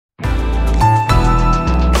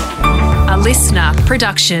listener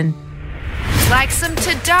production. Like some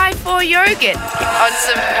to-die-for yogurt on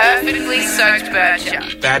some perfectly soaked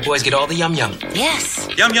bircher. Bad boys get all the yum-yum. Yes.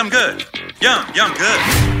 Yum, yum, good. Yum, yum, good.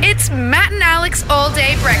 It's Matt and Alex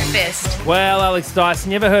all-day breakfast. Well, Alex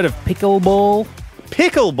Dyson, you ever heard of pickleball?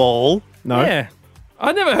 Pickleball? No. Yeah.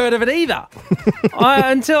 I'd never heard of it either.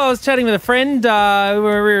 Until I was chatting with a friend. We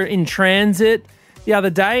were in transit the other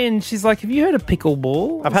day, and she's like, have you heard of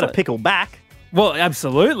pickleball? I've had a pickle back. Well,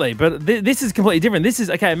 absolutely, but this is completely different. This is,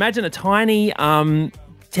 okay, imagine a tiny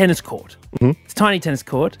tennis court. Mm-hmm. It's a tiny tennis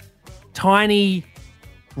court, tiny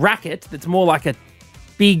racket that's more like a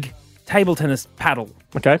big table tennis paddle.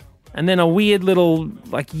 Okay. And then a weird little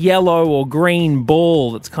like yellow or green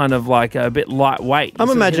ball that's kind of like a bit lightweight. I'm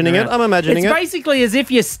imagining it. It's basically as if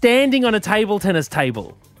you're standing on a table tennis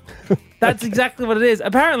table. That's exactly what it is.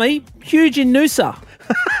 Apparently, huge in Noosa.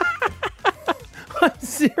 I'm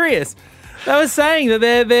serious. They were saying that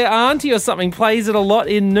their auntie or something plays it a lot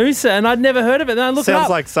in Noosa, and I'd never heard of it. And I looked it up. Sounds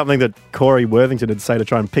like something that Corey Worthington would say to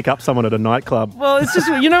try and pick up someone at a nightclub. Well, it's just,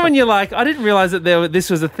 you know, when you're like, I didn't realise that this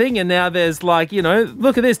was a thing, and now there's like, you know,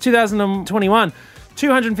 look at this, 2021,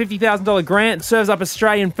 $250,000 grant serves up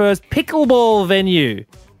Australian first pickleball venue.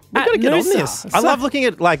 We've got to get on this. I love looking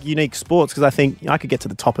at like unique sports because I think I could get to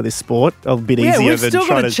the top of this sport a bit easier than still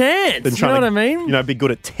trying got a chance. You know what I mean? You know, be good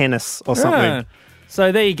at tennis or something.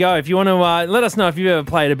 So there you go. If you want to let us know if you've ever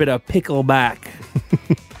played a bit of pickleback.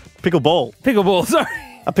 Pickleball. Pickleball, sorry.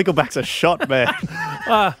 A pickleback's a shot, man.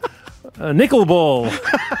 A nickleball.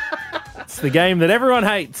 It's the game that everyone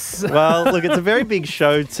hates. Well, look, it's a very big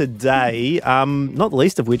show today, not the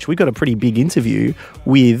least of which we've got a pretty big interview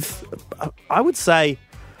with, I would say,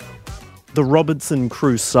 the Robinson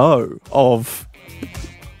Crusoe of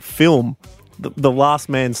film. The last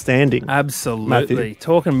man standing. Absolutely. Matthew.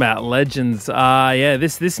 Talking about legends.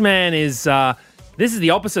 This man is this is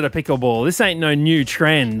the opposite of pickleball. This ain't no new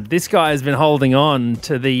trend. This guy has been holding on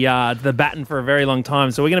to the baton for a very long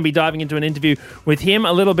time. So we're going to be diving into an interview with him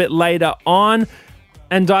a little bit later on.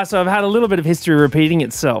 And Daiso, I've had a little bit of history repeating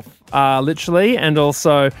itself, literally, and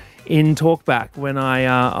also in Talkback when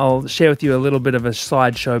I'll share with you a little bit of a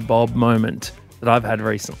Sideshow Bob moment that I've had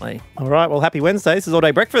recently. All right, well, happy Wednesday. This is All Day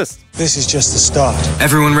Breakfast. This is just the start.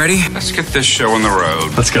 Everyone ready? Let's get this show on the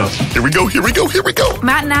road. Let's go. Here we go, here we go, here we go.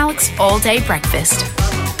 Matt and Alex all-day breakfast.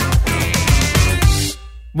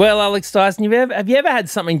 Well, Alex Dyson, have you ever had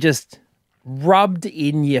something just rubbed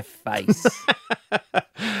in your face?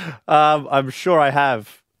 I'm sure I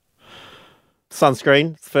have.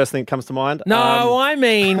 Sunscreen, it's the first thing that comes to mind. No, I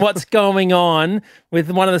mean what's going on with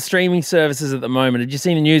one of the streaming services at the moment. Have you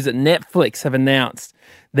seen the news that Netflix have announced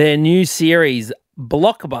their new series,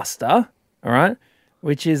 Blockbuster, all right,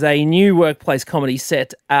 which is a new workplace comedy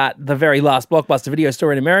set at the very last Blockbuster video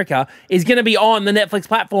store in America, is going to be on the Netflix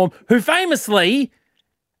platform, who famously...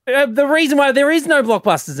 the reason why there is no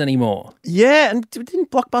Blockbusters anymore. Yeah, and didn't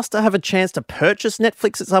Blockbuster have a chance to purchase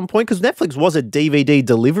Netflix at some point? Because Netflix was a DVD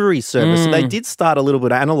delivery service, so they did start a little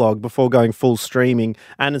bit analog before going full streaming.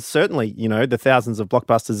 And it's certainly, you know, the thousands of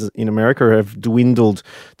Blockbusters in America have dwindled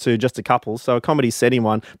to just a couple, so a comedy setting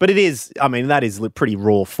one. But it is, I mean, that is pretty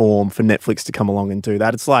raw form for Netflix to come along and do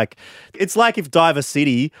that. It's like if Diver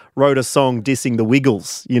City wrote a song dissing the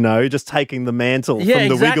Wiggles, you know, just taking the mantle from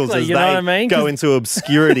the Wiggles as they go into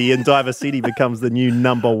obscurity. And Diver City becomes the new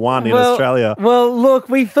number one in Australia. Well, look,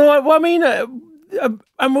 we thought, when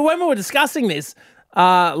we were discussing this,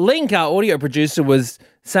 Link, our audio producer, was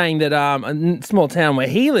saying that a small town where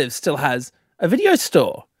he lives still has a video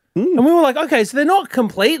store. And we were like, okay, so they're not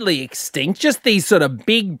completely extinct, just these sort of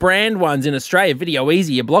big brand ones in Australia, Video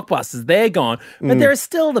Easy, your Blockbusters, they're gone. But there are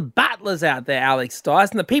still the battlers out there, Alex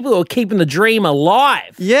Dyson, the people who are keeping the dream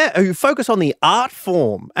alive. Yeah, who focus on the art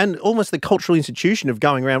form and almost the cultural institution of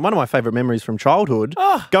going around. One of my favourite memories from childhood,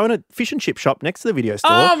 going to fish and chip shop next to the video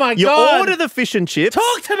store. Oh, my God. You order the fish and chips.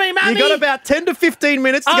 Talk to me, Mummy. You got about 10 to 15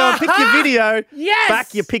 minutes to go and pick your video. Yes.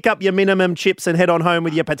 Back, you pick up your minimum chips and head on home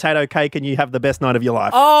with your potato cake and you have the best night of your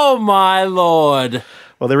life. Oh, my Lord.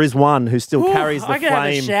 Well, there is one who still carries the I flame. could have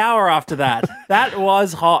a shower after that. That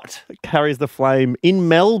was hot. Carries the flame. In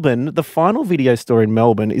Melbourne, the final video store in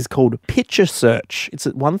Melbourne is called Picture Search. It's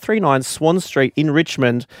at 139 Swan Street in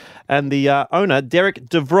Richmond. And the owner, Derek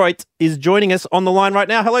DeVroit, is joining us on the line right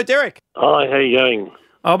now. Hello, Derek. Hi, how you going?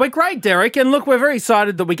 Oh, but great, Derek. And look, we're very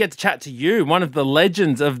excited that we get to chat to you, one of the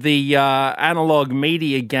legends of the analog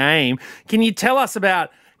media game. Can you tell us about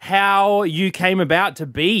how you came about to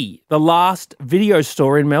be the last video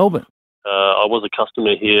store in Melbourne? I was a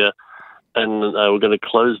customer here, and they were going to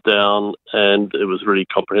close down, and it was a really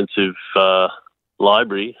comprehensive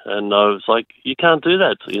library, and I was like, you can't do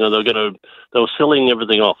that. You know, they were selling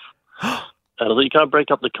everything off. And I thought, you can't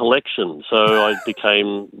break up the collection. So I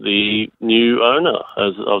became the new owner.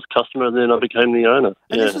 As I was a customer, and then I became the owner.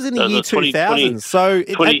 And this was in the year 2000.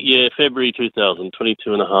 February 2000,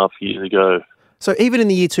 22 and a half years ago. So even in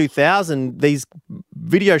the year 2000, these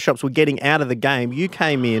video shops were getting out of the game. You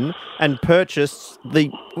came in and purchased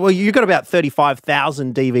you got about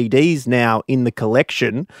 35,000 DVDs now in the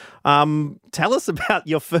collection. Tell us about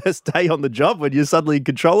your first day on the job when you're suddenly in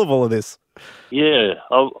control of all of this. Yeah,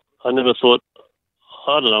 I never thought,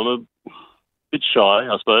 I don't know, I'm a bit shy,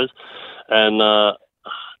 I suppose. And I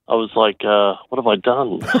was like, what have I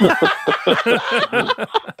done?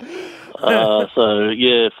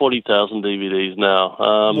 40,000 DVDs now.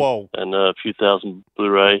 Whoa. And a few thousand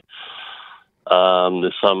Blu-ray.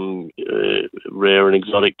 There's some rare and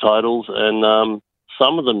exotic titles, and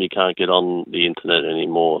some of them you can't get on the internet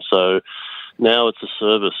anymore. So now it's a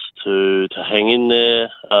service to hang in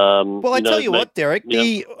there. Well, I tell you what, Derek,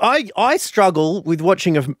 I struggle with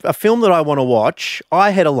watching a film that I want to watch.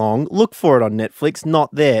 I head along, look for it on Netflix,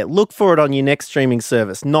 not there. Look for it on your next streaming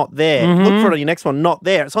service, not there. Mm-hmm. Look for it on your next one, not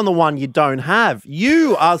there. It's on the one you don't have.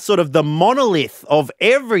 You are sort of the monolith of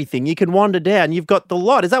everything. You can wander down. You've got the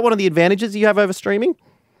lot. Is that one of the advantages you have over streaming?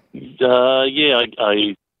 That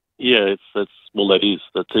is,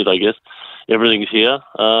 I guess. Everything's here.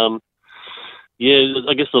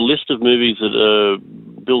 I guess the list of movies that are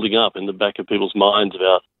building up in the back of people's minds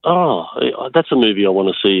about, that's a movie I want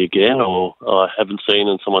to see again, or I haven't seen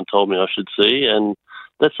and someone told me I should see, and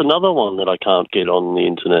that's another one that I can't get on the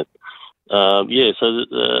internet.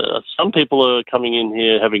 So some people are coming in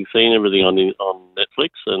here having seen everything on Netflix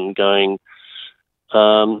and going,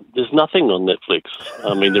 there's nothing on Netflix.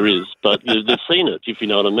 I mean, there is, but they've seen it, if you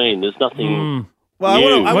know what I mean. There's nothing...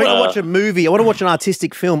 Well, I want to watch a movie. I want to watch an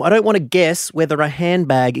artistic film. I don't want to guess whether a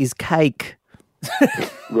handbag is cake.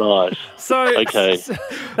 Right. So okay,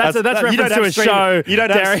 that's reference to a show. You don't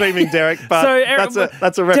Derek. have streaming, Derek, but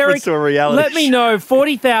that's a reference Derek, to a reality. Let me know.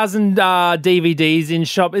 40,000 DVDs in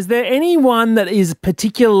shop. Is there any one that is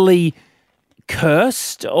particularly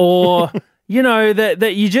cursed, or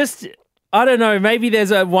that you just? I don't know. Maybe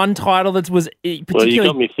there's one title that was particularly. Well, you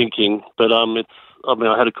got me thinking, but I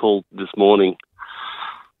had a call this morning.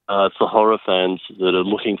 It's the horror fans that are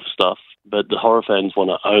looking for stuff, but the horror fans want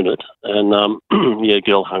to own it. And,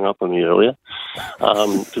 girl hung up on me earlier.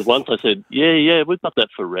 Because once I said, we've got that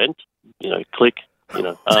for rent, click,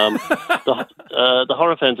 The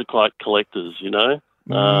horror fans are quite collectors,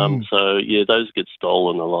 So, those get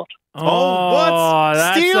stolen a lot. Oh,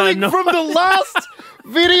 what? Stealing from the last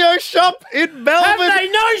video shop in Melbourne? Have they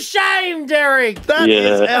no shame, Derek? That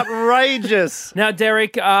is outrageous. Now,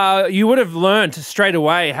 Derek, you would have learnt straight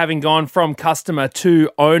away, having gone from customer to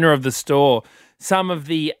owner of the store, some of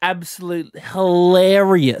the absolute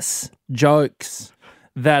hilarious jokes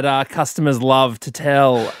that customers love to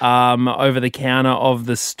tell over the counter of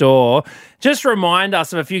the store. Just remind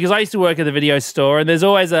us of a few, because I used to work at the video store, and there's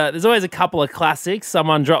always a couple of classics.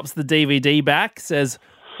 Someone drops the DVD back, says,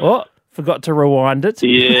 "Oh, forgot to rewind it."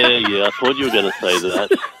 Yeah, I thought you were going to say that.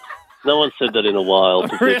 No one said that in a while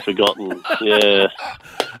because they've forgotten. Yeah.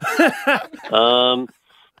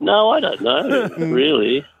 No, I don't know,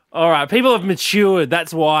 really. All right, people have matured.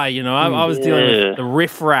 That's why, I was dealing with the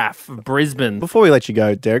riffraff of Brisbane. Before we let you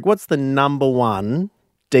go, Derek, what's the number one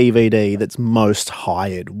DVD that's most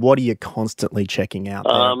hired? What are you constantly checking out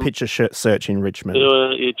there? Picture search in Richmond.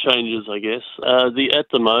 It changes, I guess. At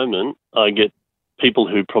the moment, I get people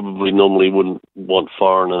who probably normally wouldn't want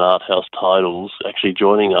foreign and art house titles actually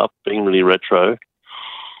joining up, being really retro.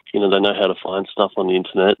 They know how to find stuff on the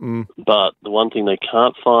internet. But the one thing they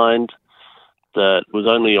can't find that was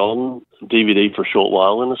only on DVD for a short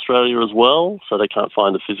while in Australia as well, so they can't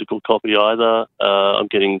find a physical copy either. I'm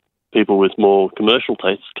getting people with more commercial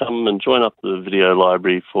tastes come and join up the video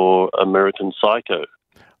library for American Psycho.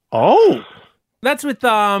 Oh! That's with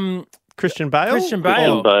Christian Bale? Christian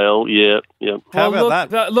Bale, yeah. How about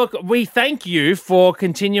that? Look, we thank you for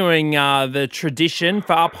continuing the tradition,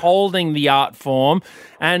 for upholding the art form,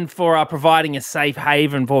 and for providing a safe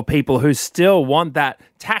haven for people who still want that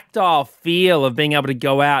tactile feel of being able to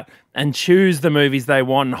go out and choose the movies they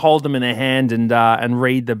want and hold them in their hand and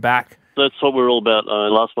read the back. That's what we're all about.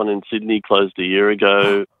 Last one in Sydney closed a year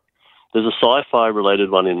ago. There's a sci-fi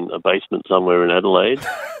related one in a basement somewhere in Adelaide.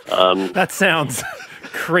 That sounds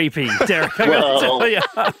creepy, Derek. I gotta tell you.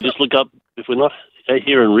 Just look up, if we're not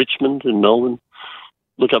here in Richmond, in Melbourne,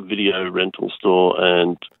 look up Video Rental Store,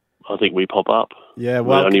 and I think we pop up. Yeah,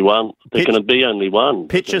 well, only one. There can be only one.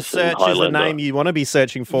 Picture search is the name you want to be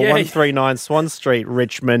searching for. 139 Swan Street,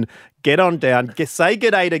 Richmond. Get on down. Say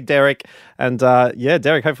good day to Derek. And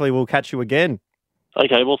Derek, hopefully we'll catch you again.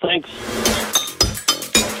 Okay, well, thanks.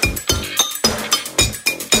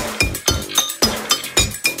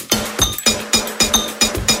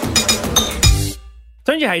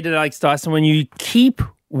 you hate it, Alex Dyson, when you keep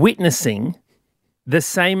witnessing the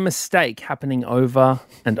same mistake happening over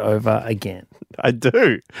and over again? I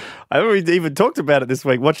do. I already even talked about it this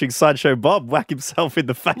week, watching Sideshow Bob whack himself in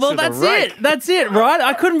the face with a rake. That's it, right?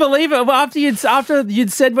 I couldn't believe it. Well, after you'd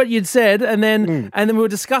said what you'd said, and then we were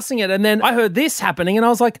discussing it, and then I heard this happening, and I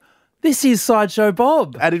was like, this is Sideshow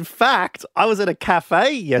Bob. And in fact, I was at a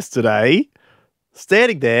cafe yesterday,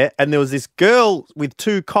 standing there, and there was this girl with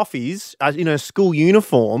 2 coffees in her school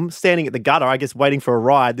uniform standing at the gutter, I guess waiting for a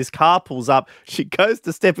ride. This car pulls up. She goes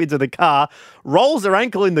to step into the car, rolls her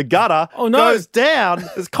ankle in the gutter, goes down.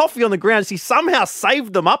 There's coffee on the ground. She somehow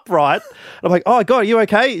saved them upright. And I'm like, oh, God, are you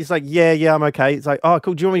okay? He's like, yeah, I'm okay. It's like, oh,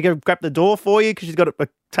 cool. Do you want me to go grab the door for you? Because she's got a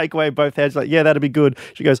takeaway in both hands. She's like, yeah, that'd be good.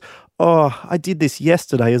 She goes, oh, I did this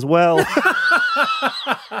yesterday as well.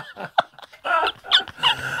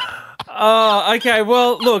 Oh, okay.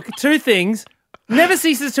 Well, look, 2 things. Never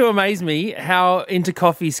ceases to amaze me how into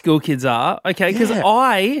coffee school kids are. Okay, because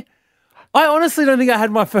I honestly don't think I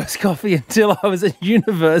had my first coffee until I was at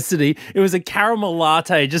university. It was a caramel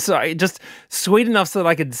latte, just sweet enough so that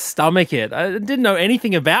I could stomach it. I didn't know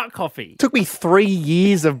anything about coffee. It took me 3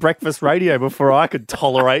 years of breakfast radio before I could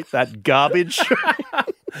tolerate that garbage.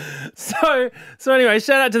 So anyway,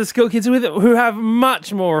 shout out to the school kids who have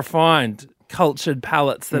much more refined cultured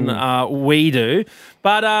palates than we do.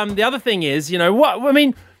 But the other thing is,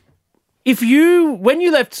 when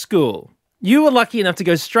you left school, you were lucky enough to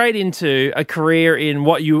go straight into a career in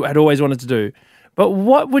what you had always wanted to do. But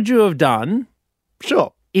what would you have done?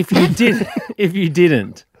 Sure. If you did, if you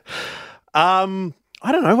didn't? I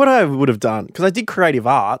don't know what I would have done, because I did creative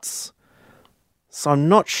arts. So I'm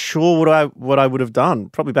not sure what I would have done.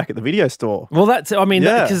 Probably back at the video store. Well,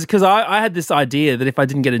 because I had this idea that if I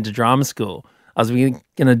didn't get into drama school, I was going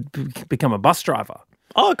to become a bus driver.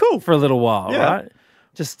 Oh, cool. For a little while, right?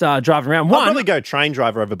 Just driving around. I'd probably go train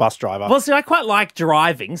driver over bus driver. Well, see, I quite like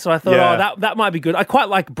driving, so I thought, that might be good. I quite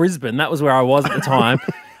like Brisbane. That was where I was at the time.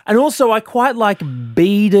 And also, I quite like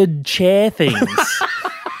beaded chair things.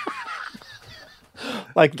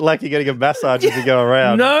 Like you're getting a massage as you go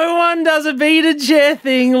around. No one does a beaded chair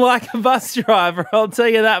thing like a bus driver, I'll tell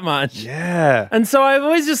you that much. Yeah. And so I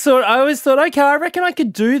always thought, okay, I reckon I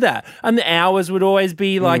could do that. And the hours would always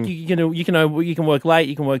be like, you can work late,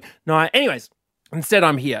 you can work night. Anyways, instead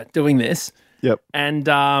I'm here doing this. Yep. And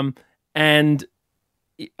don't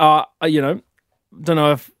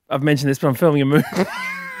know if I've mentioned this, but I'm filming a movie.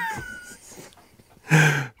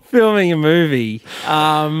 Man,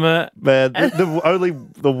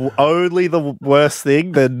 the only worst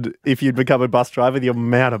thing than if you'd become a bus driver, the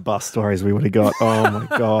amount of bus stories we would have got. Oh my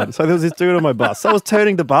God. So there was this dude on my bus. So I was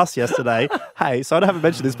turning the bus yesterday. Hey, so I haven't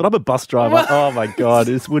mentioned this, but I'm a bus driver. Oh my God.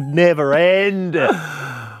 This would never end.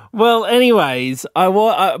 Well, anyways,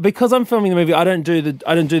 because I'm filming the movie, I don't do the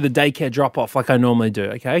daycare drop off like I normally do,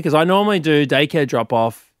 okay? Because I normally do daycare drop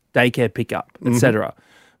off, daycare pickup, etc.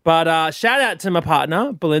 But shout out to my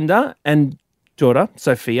partner, Belinda, and daughter,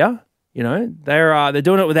 Sophia. They're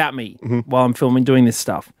doing it without me while I'm doing this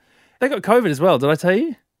stuff. They got COVID as well, did I tell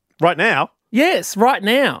you? Right now? Yes, right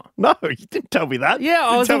now. No, you didn't tell me that. Yeah,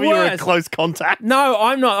 I was tell me you were in close contact. No,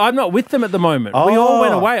 I'm not with them at the moment. We all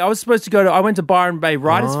went away. I was supposed to I went to Byron Bay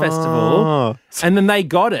Writers Festival, and then they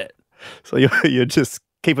got it. So you're just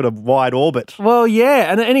keeping a wide orbit. Well,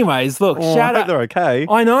 yeah. And anyways, look, shout I out. hope they're okay.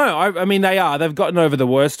 I know. I mean, they are. They've gotten over the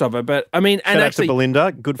worst of it. But I mean, shout out to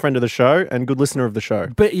Belinda, good friend of the show and good listener of the show.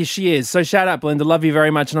 But she is. So shout out, Belinda. Love you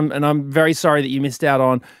very much. And I'm very sorry that you missed out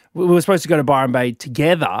on. We were supposed to go to Byron Bay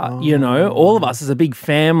together. All of us as a big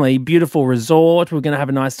family, beautiful resort. We're going to have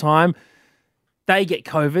a nice time. They get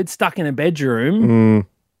COVID, stuck in a bedroom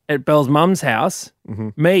at Belle's mum's house.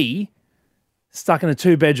 Me, stuck in a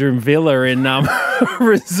 2-bedroom villa in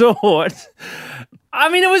resort. I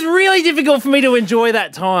mean, it was really difficult for me to enjoy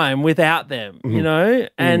that time without them,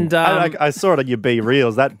 And I saw it on your B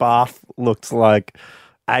Reels. That bath looked like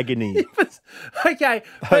agony. Okay,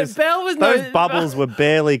 but Belle was those bubbles were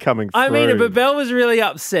barely coming through. I mean, but Belle was really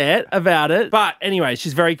upset about it. But anyway,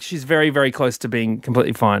 she's very, very close to being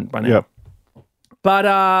completely fine by now. Yep.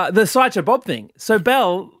 But the Sideshow Bob thing. So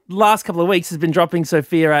Belle, last couple of weeks, has been dropping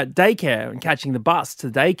Sophia at daycare and catching the bus to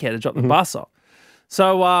daycare to drop the bus off.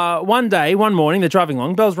 So one morning, they're driving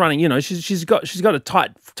along. Belle's running. She's got a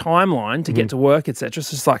tight timeline to get to work, etc.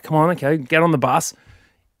 So it's like, come on, okay, get on the bus.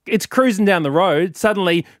 It's cruising down the road.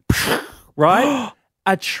 Suddenly, right,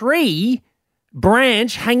 a tree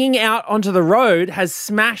branch hanging out onto the road has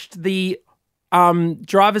smashed the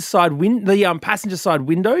driver's side the passenger side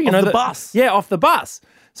window. Off the bus. Yeah, off the bus.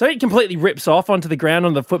 So it completely rips off onto the ground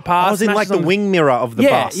on the footpath. I was in like the wing mirror of the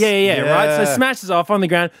bus. Yeah, right? So smashes off on the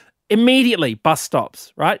ground. immediately bus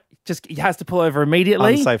stops, right? Just he has to pull over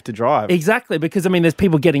immediately. Unsafe to drive. Exactly, because, I mean, there's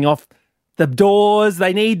people getting off the doors.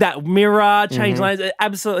 They need that mirror, change lanes.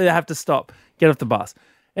 Absolutely, they have to stop, get off the bus.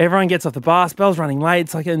 Everyone gets off the bus. Bell's running late.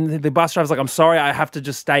 It's like, and the bus driver's like, I'm sorry, I have to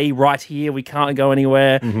just stay right here. We can't go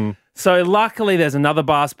anywhere. So luckily, there's another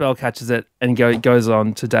bus. Bell catches it and goes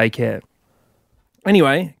on to daycare.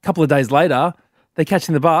 Anyway, a couple of days later, they're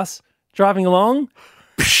catching the bus, driving along.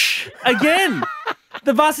 Again.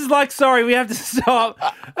 The bus is like, sorry, we have to stop.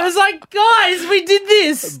 I was like, guys, we did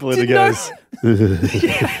this. Belinda goes.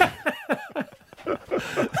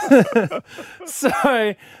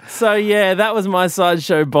 So yeah, that was my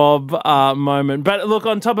Sideshow Bob moment. But look,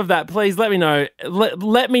 on top of that, please let me know.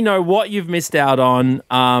 Let me know what you've missed out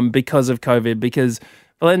on because of COVID, because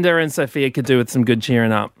Belinda and Sophia could do with some good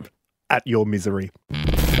cheering up. At your misery.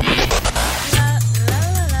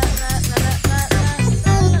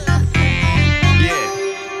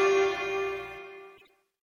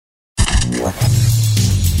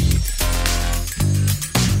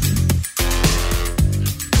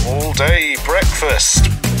 All day breakfast.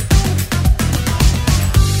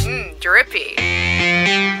 Drippy.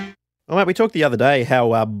 All right, we talked the other day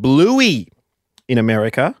how Bluey in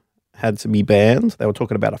America had to be banned. They were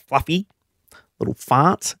talking about a fluffy little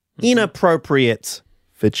fart. Inappropriate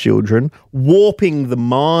for children, warping the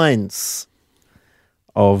minds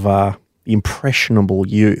of the impressionable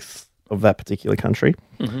youth of that particular country.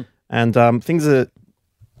 And things are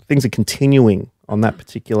continuing on that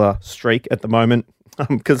particular streak at the moment,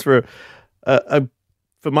 because for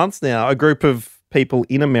months now, a group of people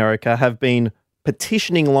in America have been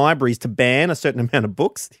petitioning libraries to ban a certain amount of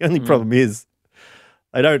books. The only problem is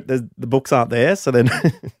the books aren't there, so then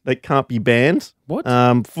they can't be banned. What?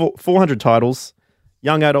 400 titles,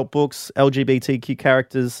 young adult books, LGBTQ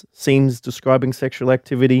characters, scenes describing sexual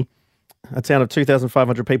activity. A town of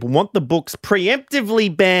 2,500 people want the books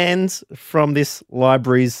preemptively banned from this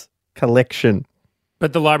library's collection.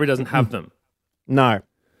 But the library doesn't have them. No.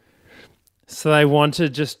 So they want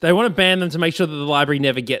to ban them to make sure that the library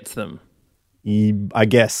never gets them. I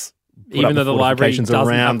guess. Even though the library doesn't have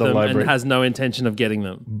around them the library. and has no intention of getting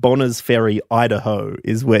them. Bonners Ferry, Idaho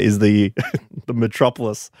is the the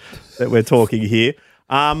metropolis that we're talking here.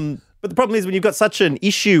 But the problem is when you've got such an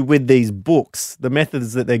issue with these books, the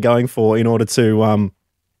methods that they're going for in order to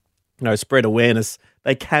spread awareness,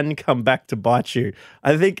 they can come back to bite you.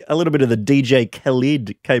 I think a little bit of the DJ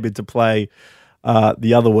Khaled came into play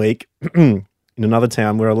the other week in another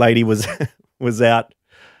town where a lady was out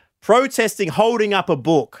protesting, holding up a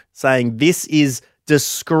book, saying this is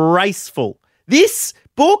disgraceful. This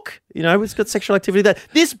book, it's got sexual activity there.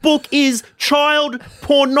 This book is child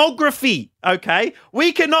pornography, okay?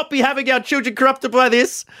 We cannot be having our children corrupted by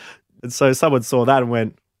this. And so someone saw that and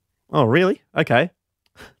went, oh, really? Okay.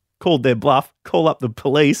 Called their bluff, call up the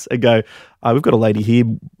police and go, we've got a lady here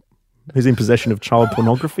who's in possession of child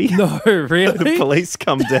pornography. No, really? The police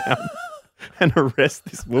come down and arrest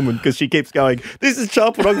this woman because she keeps going, this is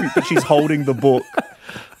child pornography, but she's holding the book.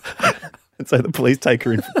 And so the police take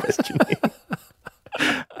her in for questioning.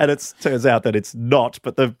 And it turns out that it's not,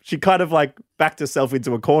 but she kind of like backed herself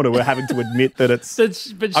into a corner where having to admit that it's... But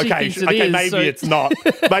she thinks it is, maybe so... it's not.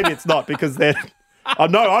 Maybe it's not because they're... Oh,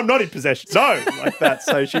 no, I'm not in possession. No, like that.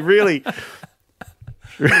 So she really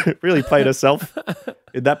played herself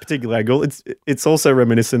in that particular angle. It's also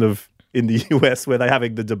reminiscent of in the US where they're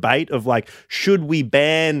having the debate of like, should we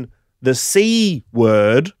ban the C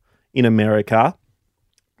word in America,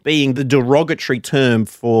 being the derogatory term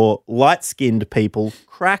for light-skinned people,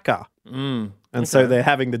 cracker. So they're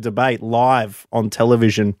having the debate live on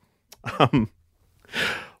television.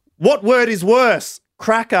 What word is worse,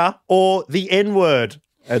 cracker or the N-word?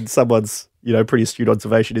 And someone's, pretty astute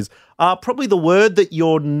observation is, probably the word that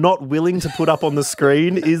you're not willing to put up on the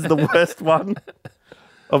screen is the worst one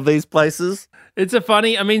of these places. It's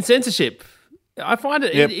censorship. I find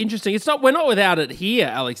it interesting. We're not without it here,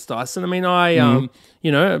 Alex Dyson. I mean,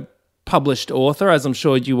 a published author, as I'm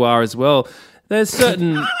sure you are as well. There's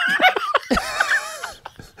certain,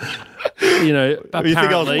 apparently. You think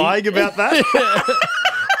I was lying about that?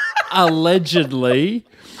 Allegedly.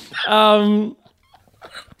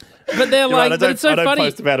 But they're Right, but it's so funny. I don't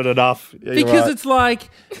post about it enough. Yeah, because right.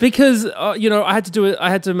 I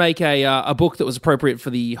had to make a book that was appropriate for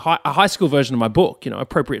a high school version of my book,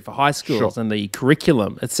 appropriate for high schools and the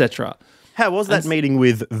curriculum, etc. How was that meeting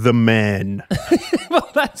with the man? Well,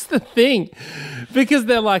 that's the thing. Because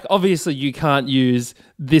they're like, obviously you can't use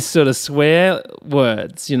this sort of swear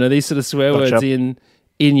words, these sort of swear words in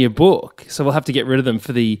your book. So we'll have to get rid of them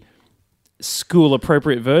for the school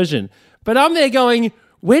appropriate version. But I'm there going,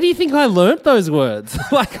 Where do you think I learnt those words?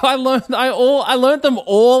 Like I learnt them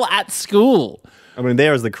all at school. I mean,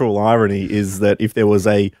 there is the cruel irony is that if there was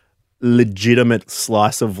a legitimate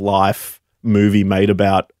slice of life movie made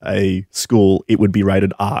about a school, it would be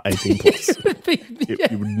rated R18+.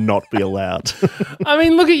 It would not be allowed. I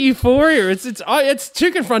mean, look at Euphoria. It's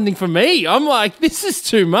too confronting for me. I'm like, this is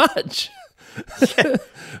too much.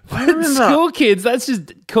 But school kids, that's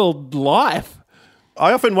just called life.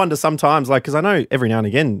 I often wonder sometimes, like, because I know every now and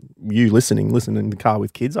again you listen in the car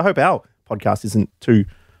with kids. I hope our podcast isn't too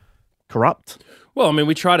corrupt. Well, I mean,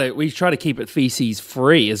 we try to keep it feces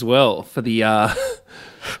free as well for the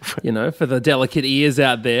for the delicate ears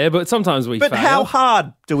out there. But sometimes we fail. But how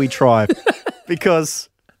hard do we try? Because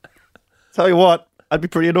tell you what, I'd be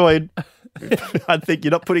pretty annoyed. I'd think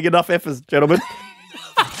you're not putting enough effort, gentlemen.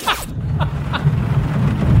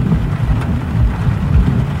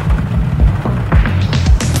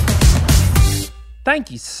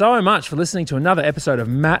 Thank you so much for listening to another episode of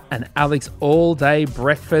Matt and Alex All Day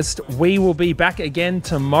Breakfast. We will be back again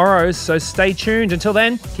tomorrow, so stay tuned. Until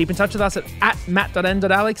then, keep in touch with us at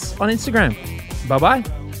matt.n.alex on Instagram. Bye-bye.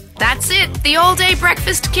 That's it. The All Day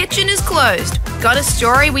Breakfast kitchen is closed. Got a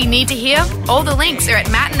story we need to hear? All the links are at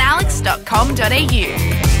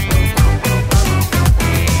mattandalex.com.au.